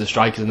hoofing it to the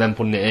strikers and then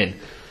putting it in.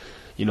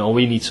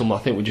 We need some. I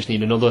think we just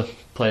need another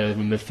player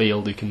in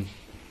midfield who can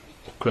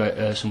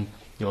create some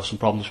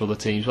problems for other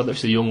teams. Whether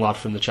it's a young lad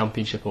from the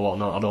Championship or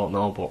whatnot, I don't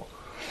know, but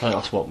I think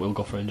that's what we'll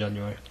go for in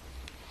January.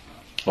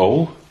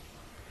 Oh.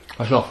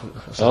 I know.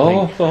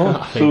 So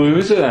who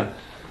is it then?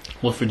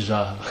 Wilfried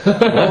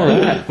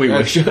Zaha. We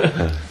wish.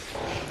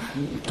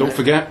 don't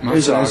forget,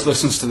 Martinez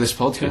listens to this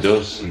podcast. He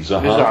does. His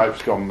Zaha.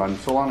 hype's gone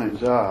mental, hasn't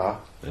it? Zaha.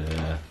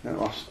 Yeah. It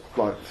lasts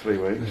like 3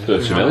 weeks.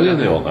 30 million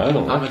they want now,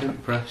 don't I'm they?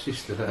 impressed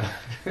yesterday.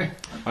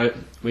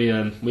 We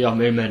made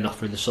an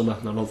offer in the summer,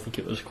 and I don't think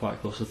it was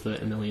quite close to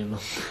 30 million.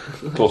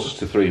 Closest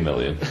to 3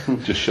 million.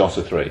 Just short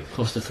of 3.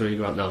 Close to $3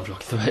 grand now,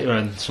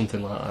 and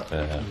something like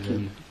that. Yeah.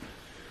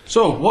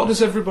 So, what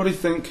does everybody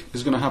think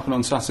is going to happen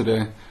on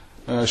Saturday?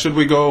 Should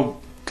we go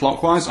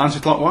clockwise,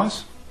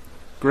 anti-clockwise?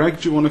 Greg,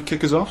 do you want to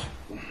kick us off?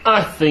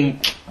 I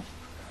think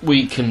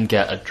we can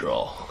get a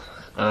draw.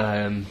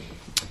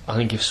 I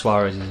think if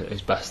Suarez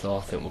is best, though,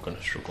 I think we're going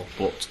to struggle.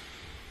 But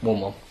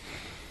 1-1.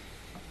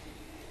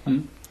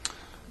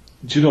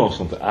 Do you know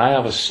something? I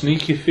have a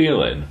sneaky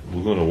feeling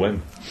we're going to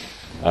win.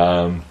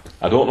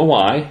 I don't know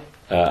why.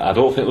 I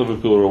don't think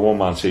Liverpool are a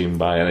one-man team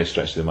by any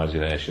stretch of the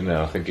imagination. And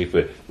I think if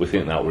we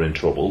think that, we're in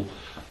trouble.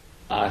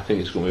 I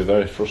think it's going to be a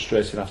very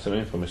frustrating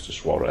afternoon for Mr.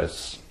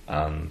 Suarez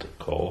and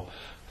co.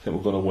 I think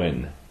we're going to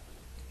win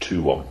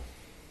 2-1.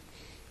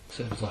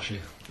 Same as last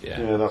year.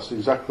 Yeah, that's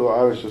exactly what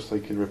I was just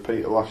thinking.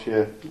 Repeat of last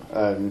year.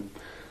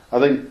 I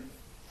think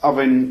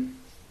having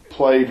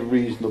played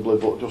reasonably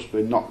but just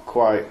been not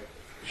quite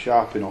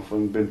sharp enough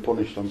and been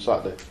punished on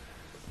Saturday,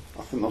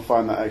 I think they'll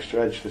find that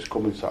extra edge this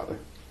coming Saturday.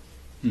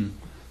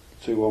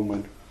 2-1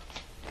 win.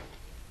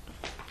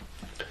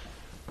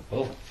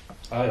 Well,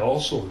 I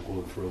also am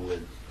going for a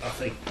win. I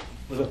think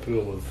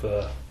Liverpool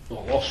have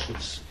not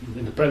lost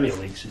in the Premier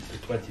League since the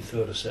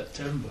 23rd of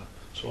September.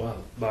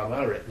 So by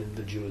my reckoning,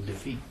 they're due a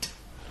defeat.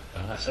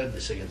 I said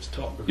this against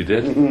Tottenham. You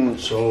did?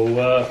 So,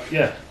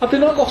 yeah. Have they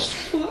not lost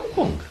for that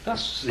long?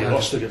 They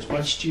lost against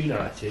Manchester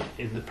United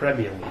in the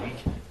Premier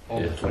League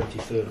on the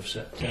 23rd of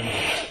September.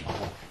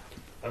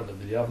 And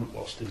they haven't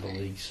lost in the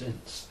league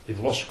since. They've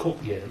lost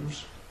cup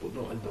games, but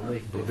not in the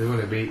league. But they're going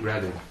to beat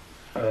Reading.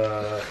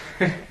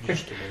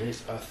 Just a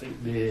minute. I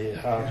think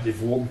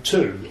they've won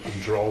 2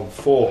 and drawn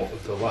 4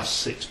 of the last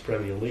 6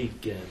 Premier League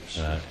games.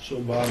 Right.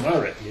 So by my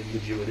reckoning,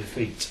 they're due a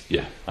defeat.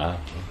 Yeah.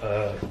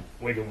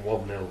 Wigan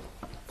 1-0.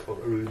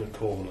 Rooney and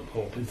Coleman I'm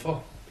hoping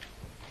for.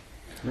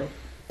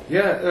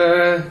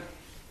 Yeah,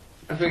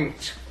 I think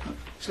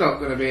it's not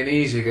going to be an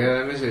easy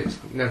game, is it?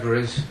 It never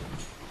is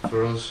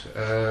for us.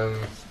 I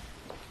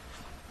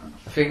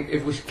think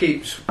if we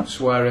keep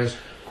Suarez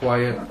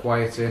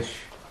quietish,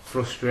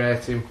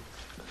 frustrate him,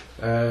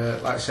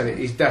 like I said,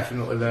 he's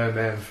definitely their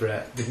main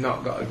threat. They've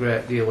not got a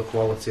great deal of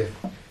quality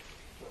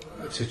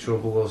to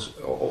trouble us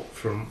up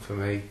front for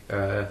me.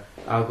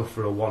 I'll go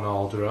for a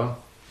 1-1 draw.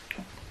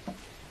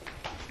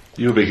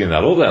 You were bigging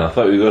that up then. I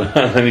thought you were going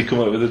to, and then you come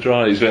up with a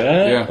draw. You went,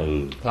 Yeah.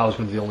 That was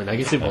going to be the only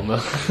negative one,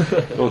 though.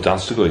 Oh,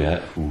 dance to go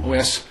yet. Ooh. Oh,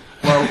 yes.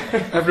 Well,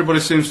 everybody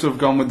seems to have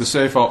gone with the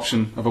safe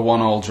option of a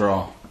 1-1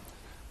 draw.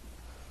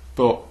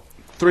 But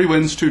 3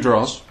 wins, 2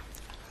 draws.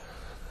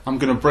 I'm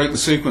going to break the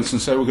sequence and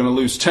say we're going to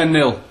lose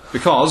 10-0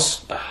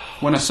 because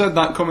when I said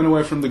that coming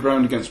away from the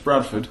ground against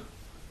Bradford,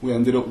 we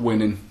ended up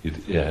winning.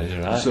 Yeah,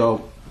 you're right.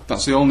 So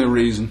that's the only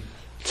reason.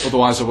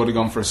 Otherwise, I would have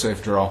gone for a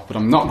safe draw. But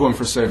I'm not going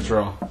for a safe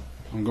draw.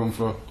 I'm going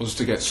for us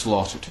to get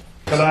slaughtered.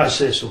 Can I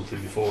say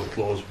something before we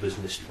close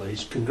business,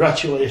 please?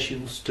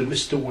 Congratulations to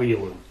Mr.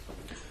 Whelan,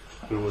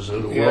 who was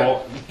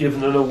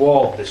given an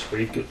award this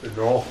week at the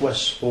North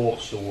West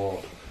Sports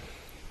Award.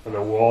 An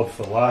award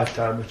for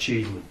lifetime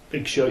achievement.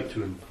 Big shout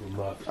to him from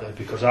that side,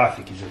 because I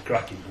think he's a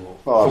cracking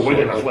bloke. For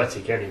Wigan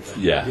Athletic, anyway.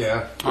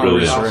 Yeah.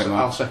 Brilliant.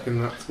 I'll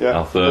second that. Yeah,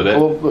 I'll third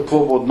the it.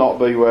 club would not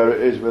be where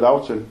it is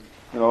without him.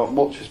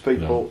 Much as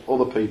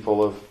other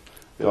people have,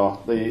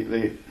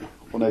 the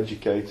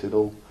uneducated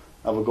will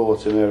have a go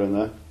at him here and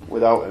there.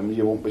 Without him,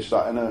 you won't be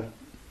sat in there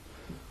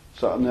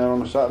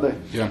on a Saturday.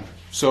 Yeah.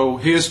 So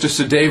here's to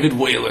Sir David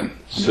Whelan.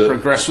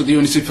 Progress with the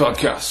Unity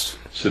podcast.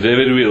 Sir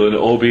David Whelan,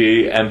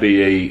 OBE,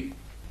 MBE,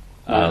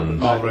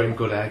 and All round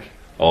good egg.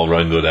 all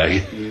round good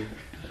egg.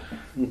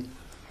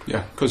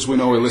 Yeah, because we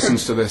know he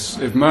listens to this.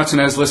 If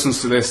Martinez listens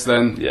to this,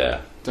 then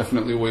Yeah.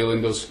 definitely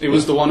Whelan does. He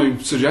was the one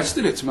who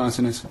suggested it to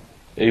Martinez.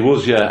 He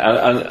was,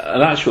 yeah,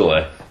 and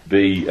actually,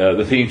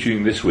 the theme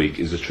tune this week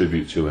is a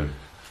tribute to him.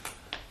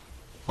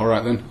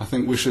 Alright then, I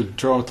think we should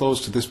draw a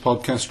close to this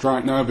podcast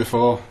right now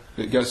before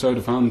it gets out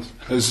of hand,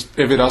 as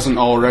if it hasn't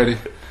already.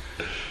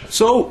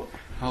 So,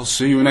 I'll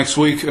see you next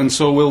week, and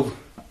so will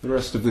the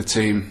rest of the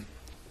team.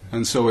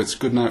 And so it's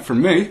good night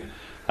from me.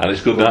 And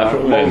it's good night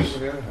from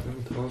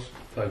Mum.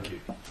 Thank you.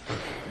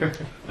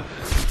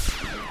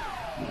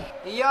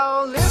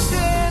 Yo,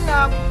 listen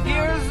up,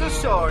 here's the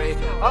story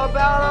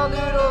about a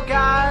little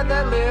guy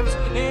that lives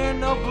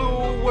in a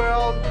blue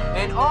world.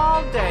 And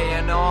all day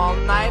and all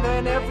night,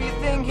 and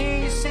everything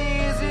he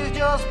sees is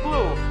just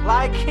blue.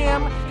 Like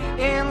him,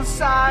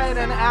 inside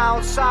and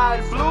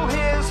outside. Blue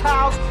his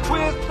house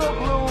with a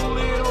blue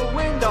little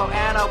window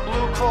and a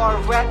blue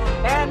Corvette.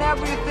 And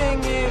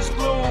everything is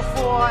blue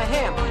for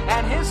him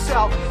and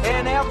himself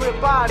and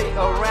everybody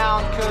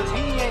around. Cause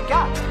he ain't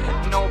got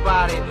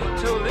nobody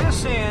to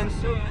listen.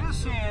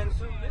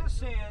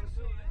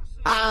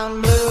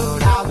 I'm blue,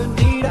 I've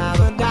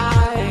been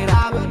died,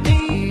 I've been